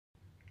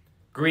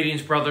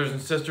Greetings, brothers and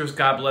sisters.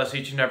 God bless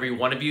each and every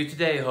one of you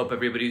today. I hope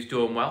everybody's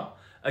doing well.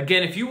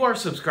 Again, if you are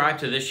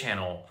subscribed to this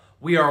channel,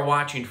 we are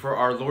watching for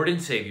our Lord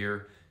and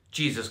Savior,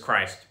 Jesus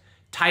Christ.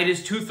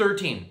 Titus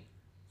 2:13,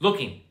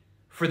 looking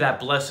for that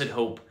blessed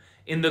hope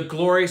in the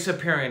glorious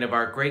appearing of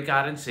our great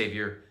God and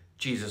Savior,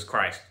 Jesus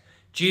Christ.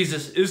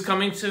 Jesus is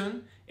coming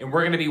soon, and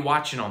we're going to be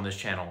watching on this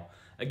channel.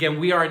 Again,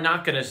 we are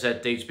not going to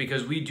set dates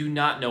because we do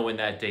not know when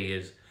that day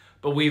is,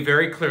 but we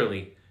very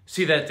clearly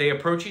see that day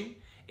approaching.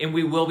 And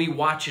we will be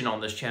watching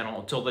on this channel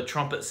until the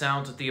trumpet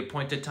sounds at the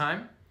appointed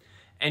time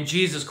and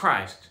Jesus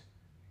Christ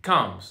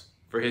comes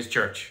for his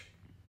church.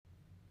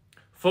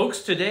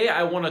 Folks, today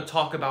I want to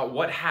talk about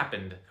what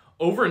happened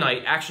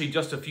overnight, actually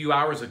just a few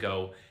hours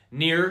ago,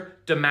 near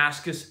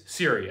Damascus,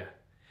 Syria,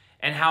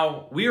 and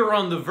how we are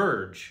on the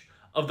verge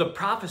of the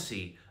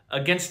prophecy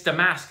against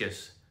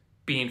Damascus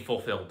being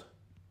fulfilled.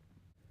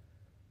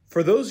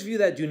 For those of you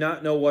that do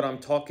not know what I'm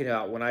talking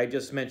about when I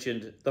just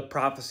mentioned the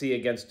prophecy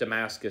against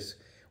Damascus,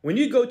 when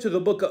you go to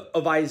the book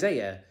of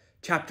Isaiah,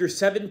 chapter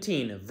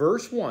 17,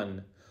 verse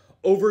 1,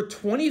 over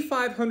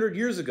 2,500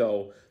 years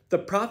ago, the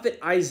prophet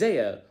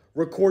Isaiah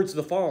records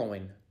the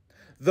following.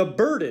 The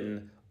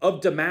burden of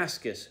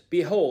Damascus,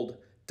 behold,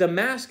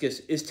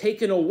 Damascus is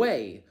taken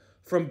away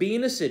from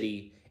being a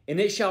city, and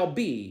it shall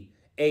be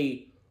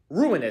a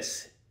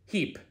ruinous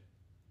heap.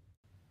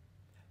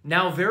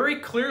 Now,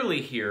 very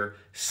clearly here,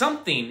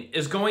 something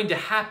is going to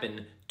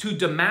happen to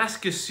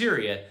Damascus,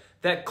 Syria,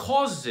 that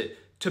causes it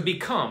to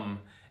become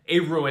a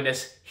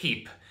ruinous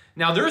heap.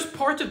 Now, there's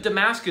parts of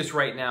Damascus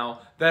right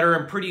now that are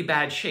in pretty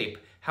bad shape.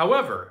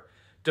 However,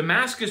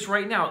 Damascus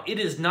right now, it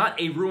is not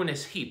a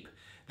ruinous heap.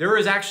 There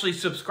is actually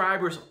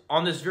subscribers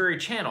on this very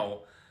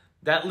channel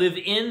that live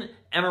in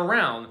and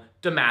around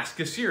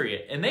Damascus, Syria.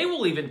 And they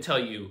will even tell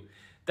you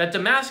that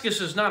Damascus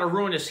is not a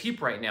ruinous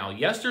heap right now.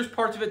 Yes, there's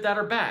parts of it that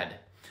are bad.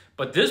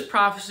 But this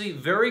prophecy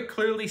very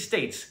clearly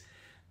states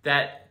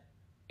that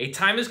a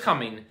time is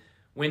coming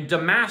when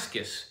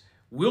Damascus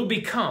will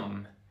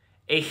become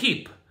a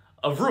heap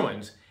of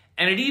ruins,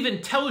 and it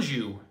even tells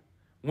you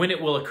when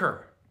it will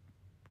occur.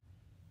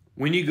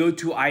 When you go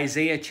to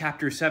Isaiah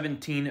chapter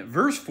 17,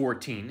 verse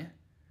 14,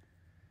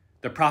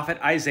 the prophet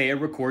Isaiah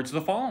records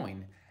the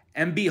following.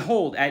 And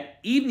behold,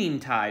 at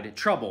eveningtide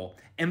trouble,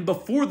 and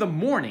before the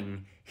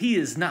morning he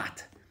is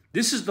not.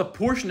 This is the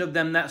portion of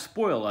them that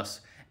spoil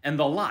us, and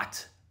the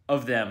lot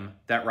of them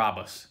that rob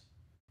us.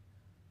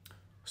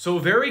 So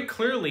very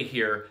clearly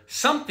here,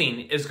 something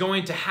is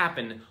going to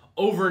happen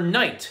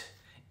overnight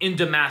in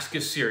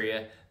Damascus,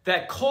 Syria,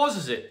 that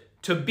causes it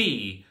to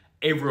be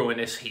a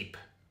ruinous heap.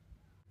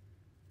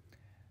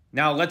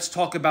 Now let's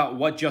talk about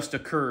what just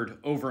occurred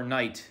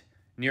overnight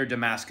near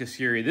Damascus,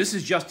 Syria. This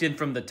is just in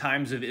from the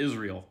Times of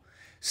Israel.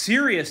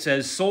 Syria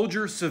says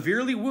soldier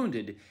severely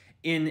wounded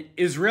in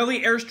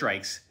Israeli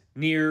airstrikes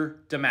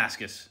near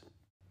Damascus.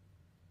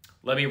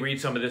 Let me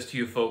read some of this to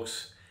you,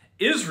 folks.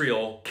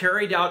 Israel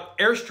carried out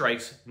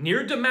airstrikes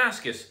near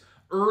Damascus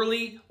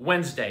early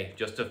Wednesday,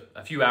 just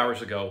a few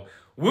hours ago,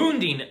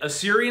 wounding a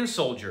Syrian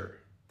soldier.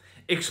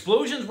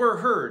 Explosions were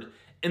heard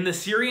in the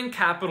Syrian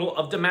capital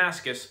of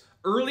Damascus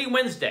early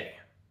Wednesday.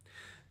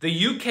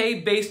 The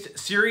UK-based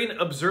Syrian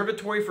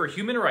Observatory for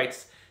Human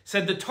Rights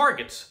said the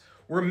targets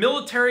were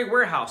military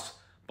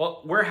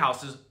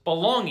warehouses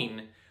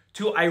belonging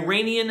to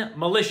Iranian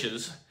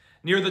militias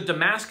near the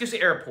Damascus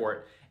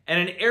airport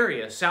and an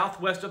area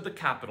southwest of the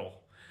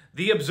capital.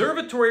 The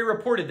observatory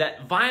reported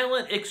that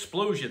violent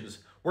explosions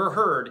were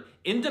heard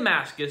in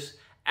Damascus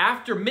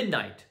after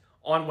midnight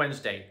on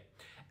Wednesday.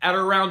 At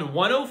around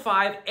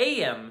 1:05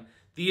 a.m.,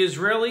 the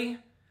Israeli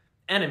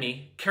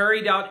enemy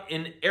carried out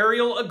an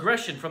aerial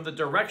aggression from the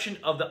direction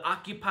of the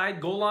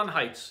occupied Golan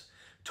Heights,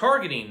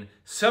 targeting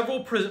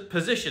several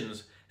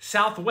positions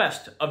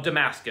southwest of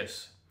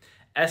Damascus.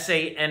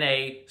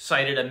 SANA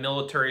cited a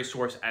military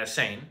source as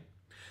saying.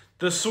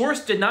 The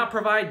source did not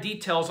provide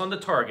details on the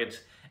targets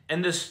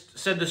and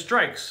said the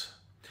strikes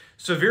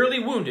severely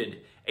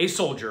wounded a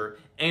soldier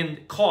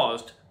and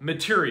caused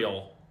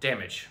material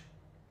damage.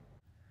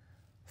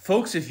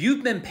 Folks, if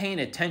you've been paying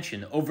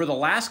attention over the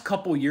last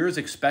couple years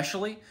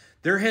especially,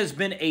 there has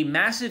been a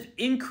massive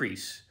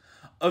increase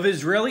of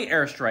Israeli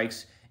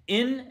airstrikes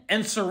in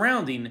and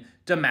surrounding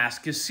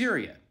Damascus,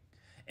 Syria.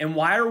 And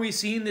why are we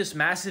seeing this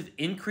massive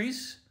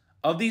increase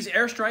of these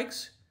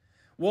airstrikes?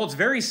 Well, it's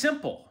very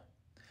simple.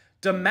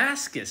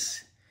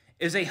 Damascus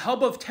is a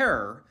hub of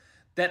terror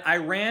that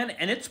Iran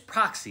and its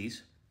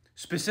proxies,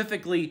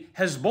 specifically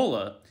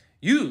Hezbollah,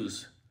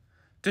 use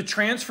to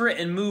transfer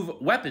and move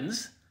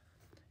weapons,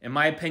 in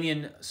my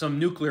opinion, some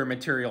nuclear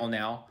material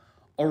now,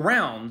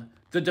 around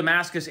the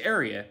Damascus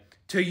area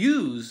to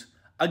use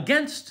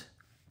against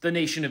the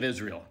nation of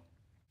Israel.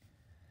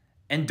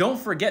 And don't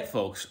forget,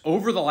 folks,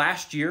 over the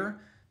last year,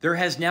 there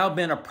has now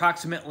been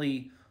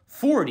approximately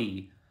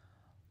 40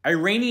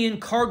 Iranian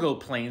cargo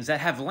planes that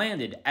have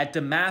landed at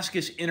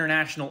Damascus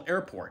International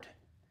Airport.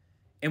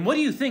 And what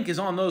do you think is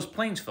on those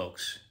planes,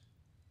 folks?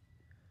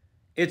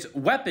 It's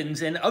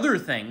weapons and other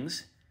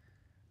things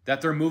that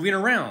they're moving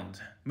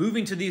around,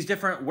 moving to these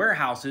different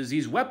warehouses,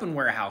 these weapon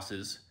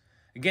warehouses,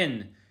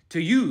 again, to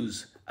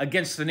use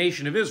against the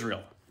nation of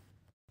Israel.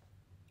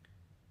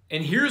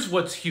 And here's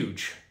what's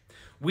huge.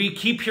 We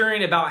keep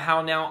hearing about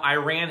how now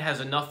Iran has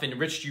enough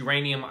enriched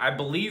uranium, I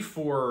believe,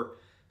 for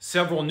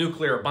several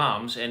nuclear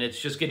bombs, and it's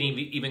just getting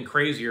even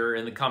crazier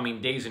in the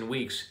coming days and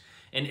weeks.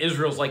 And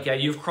Israel's like, yeah,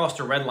 you've crossed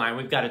a red line.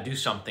 We've got to do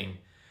something.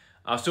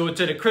 So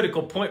it's at a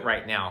critical point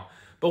right now.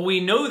 But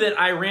we know that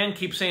Iran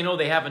keeps saying, oh,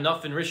 they have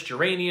enough enriched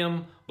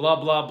uranium, blah,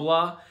 blah,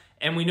 blah.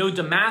 And we know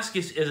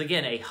Damascus is,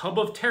 again, a hub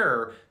of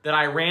terror that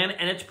Iran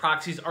and its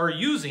proxies are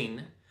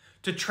using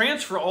to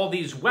transfer all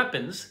these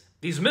weapons,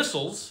 these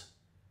missiles,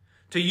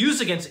 to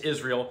use against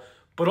Israel.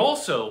 But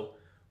also,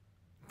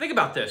 think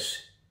about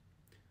this.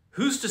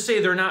 Who's to say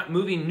they're not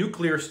moving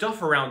nuclear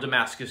stuff around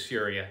Damascus,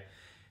 Syria?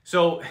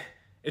 So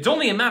it's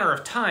only a matter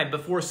of time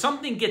before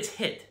something gets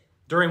hit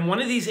during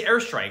one of these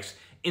airstrikes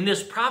and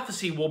this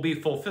prophecy will be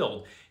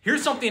fulfilled.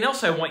 Here's something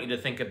else I want you to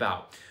think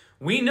about.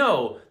 We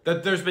know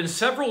that there's been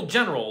several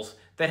generals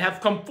that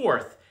have come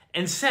forth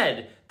and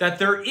said that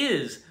there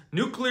is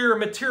nuclear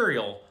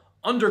material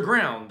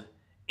underground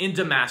in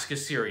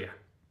Damascus, Syria.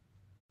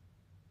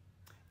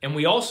 And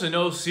we also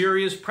know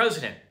Syria's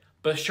president,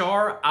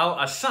 Bashar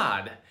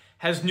al-Assad,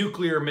 has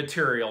nuclear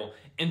material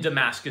in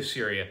Damascus,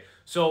 Syria.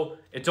 So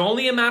it's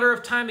only a matter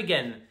of time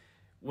again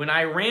when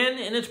Iran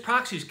and its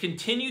proxies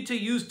continue to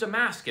use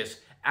Damascus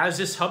as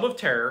this hub of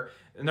terror,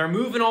 and they're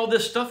moving all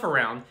this stuff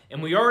around,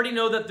 and we already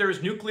know that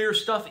there's nuclear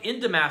stuff in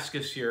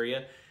Damascus,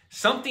 Syria,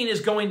 something is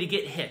going to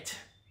get hit.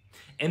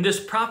 And this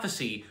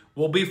prophecy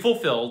will be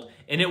fulfilled,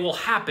 and it will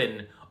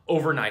happen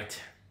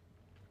overnight.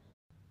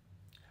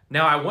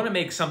 Now, I want to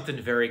make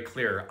something very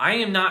clear. I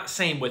am not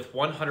saying with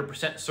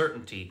 100%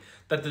 certainty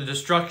that the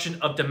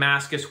destruction of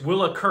Damascus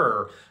will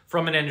occur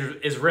from an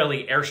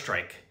Israeli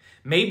airstrike.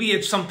 Maybe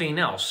it's something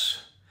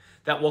else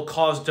that will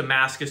cause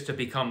Damascus to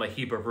become a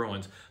heap of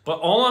ruins. But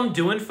all I'm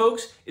doing,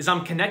 folks, is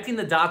I'm connecting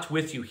the dots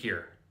with you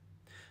here.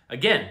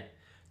 Again,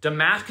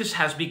 Damascus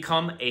has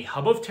become a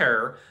hub of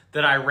terror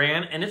that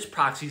Iran and its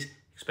proxies,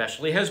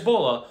 especially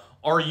Hezbollah,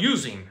 are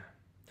using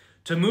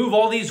to move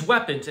all these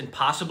weapons and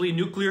possibly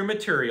nuclear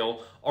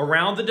material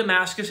around the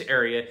Damascus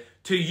area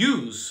to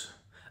use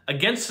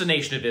against the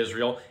nation of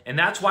Israel. And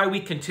that's why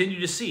we continue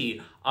to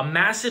see a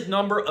massive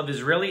number of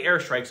Israeli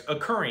airstrikes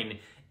occurring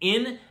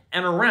in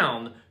and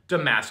around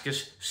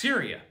Damascus,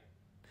 Syria.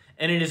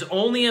 And it is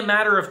only a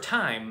matter of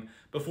time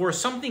before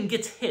something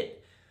gets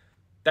hit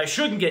that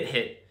shouldn't get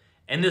hit,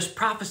 and this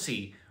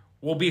prophecy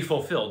will be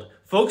fulfilled.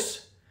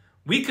 Folks,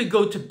 we could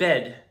go to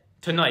bed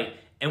tonight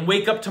and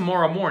wake up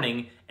tomorrow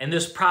morning, and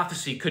this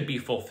prophecy could be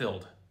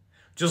fulfilled.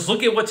 Just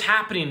look at what's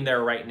happening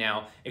there right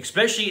now,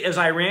 especially as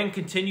Iran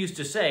continues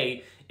to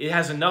say it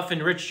has enough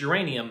enriched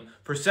uranium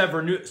for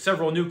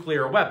several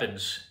nuclear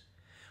weapons.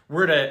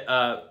 We're at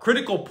a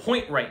critical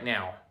point right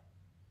now.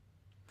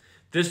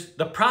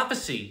 The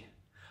prophecy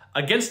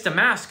against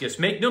Damascus,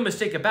 make no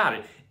mistake about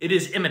it, it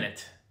is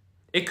imminent.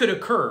 It could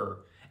occur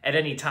at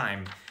any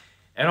time.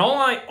 And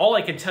all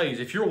I can tell you is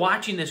if you're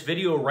watching this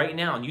video right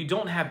now and you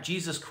don't have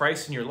Jesus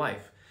Christ in your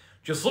life,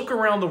 just look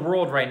around the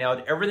world right now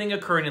at everything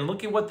occurring and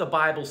look at what the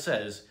Bible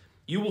says.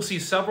 You will see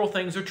several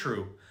things are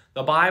true.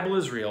 The Bible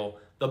is real.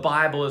 The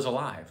Bible is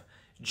alive.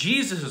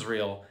 Jesus is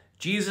real.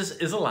 Jesus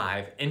is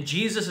alive. And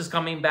Jesus is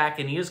coming back,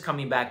 and he is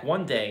coming back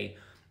one day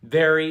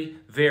very,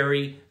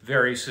 very,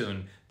 very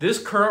soon. This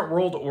current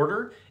world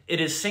order, it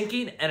is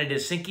sinking, and it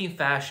is sinking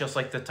fast just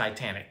like the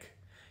Titanic.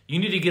 You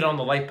need to get on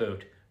the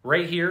lifeboat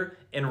right here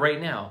and right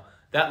now.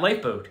 That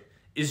lifeboat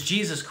is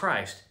Jesus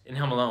Christ and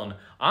him alone.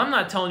 I'm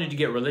not telling you to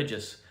get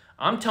religious.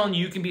 I'm telling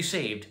you can be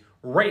saved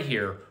right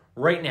here,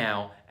 right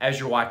now, as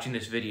you're watching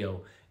this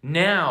video.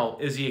 Now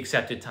is the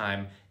accepted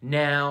time.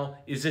 Now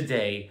is the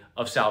day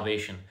of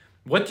salvation.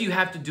 What do you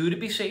have to do to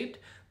be saved?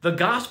 The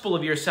gospel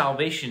of your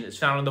salvation is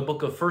found in the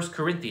book of 1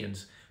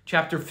 Corinthians,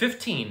 chapter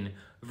 15,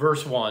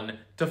 verse 1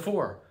 to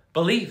 4.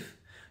 Believe.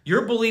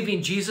 You're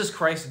believing Jesus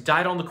Christ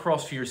died on the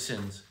cross for your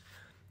sins.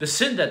 The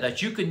sin debt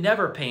that you could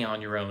never pay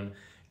on your own.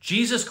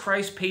 Jesus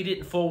Christ paid it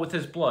in full with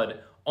his blood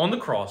on the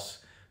cross,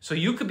 so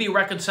you could be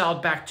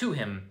reconciled back to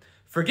him,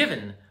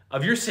 forgiven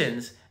of your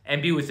sins,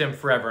 and be with him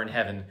forever in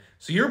heaven.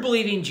 So you're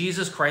believing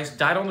Jesus Christ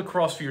died on the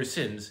cross for your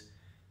sins.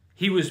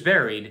 He was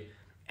buried,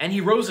 and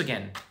he rose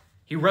again.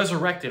 He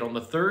resurrected on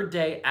the third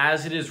day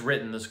as it is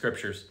written in the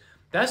scriptures.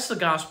 That's the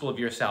gospel of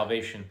your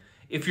salvation.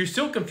 If you're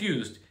still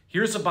confused,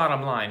 here's the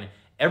bottom line.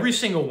 Every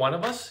single one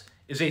of us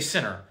is a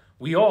sinner.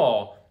 We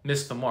all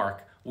miss the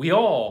mark. We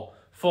all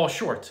fall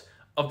short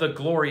of the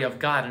glory of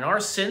God, and our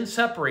sin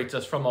separates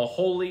us from a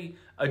holy,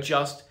 a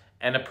just,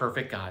 and a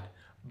perfect God.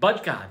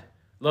 But God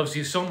loves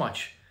you so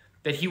much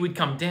that he would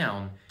come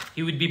down.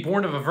 He would be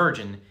born of a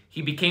virgin.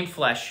 He became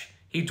flesh.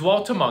 He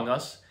dwelt among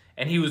us,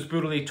 and he was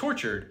brutally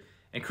tortured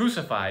and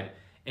crucified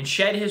and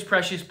shed his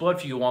precious blood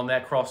for you on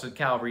that cross at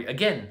Calvary.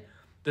 Again,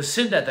 the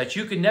sin debt that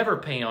you could never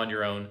pay on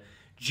your own,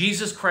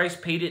 Jesus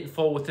Christ paid it in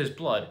full with his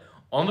blood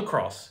on the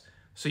cross,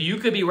 so you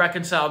could be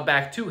reconciled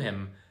back to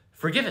him,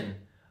 forgiven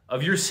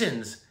of your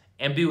sins,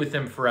 and be with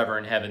him forever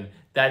in heaven.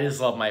 That is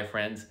love, my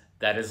friends.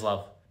 That is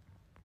love.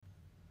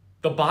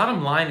 The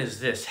bottom line is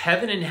this: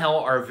 heaven and hell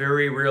are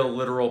very real,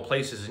 literal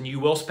places, and you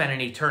will spend an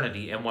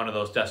eternity in one of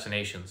those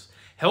destinations.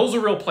 Hell's a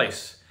real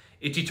place.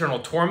 It's eternal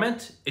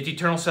torment. It's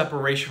eternal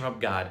separation from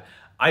God.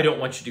 I don't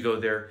want you to go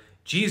there.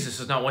 Jesus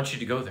does not want you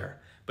to go there.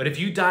 But if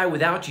you die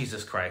without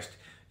Jesus Christ,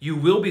 you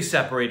will be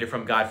separated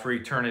from God for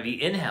eternity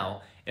in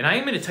hell. And I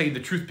am going to tell you the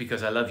truth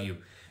because I love you.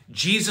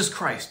 Jesus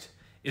Christ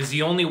is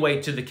the only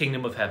way to the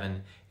kingdom of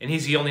heaven, and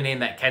he's the only name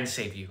that can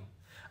save you.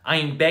 I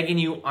am begging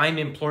you, I'm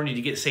imploring you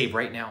to get saved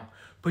right now.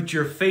 Put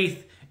your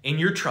faith and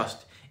your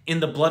trust in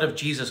the blood of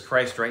Jesus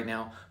Christ right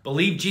now.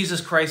 Believe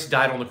Jesus Christ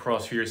died on the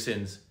cross for your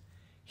sins.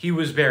 He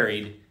was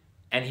buried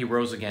and he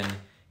rose again.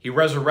 He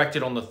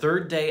resurrected on the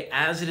third day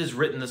as it is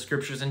written in the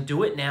scriptures, and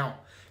do it now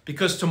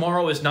because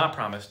tomorrow is not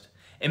promised.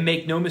 And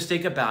make no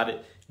mistake about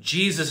it,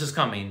 Jesus is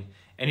coming,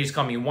 and he's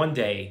coming one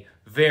day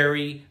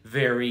very,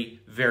 very,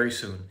 very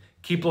soon.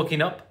 Keep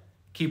looking up,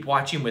 keep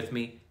watching with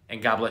me,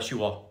 and God bless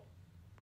you all.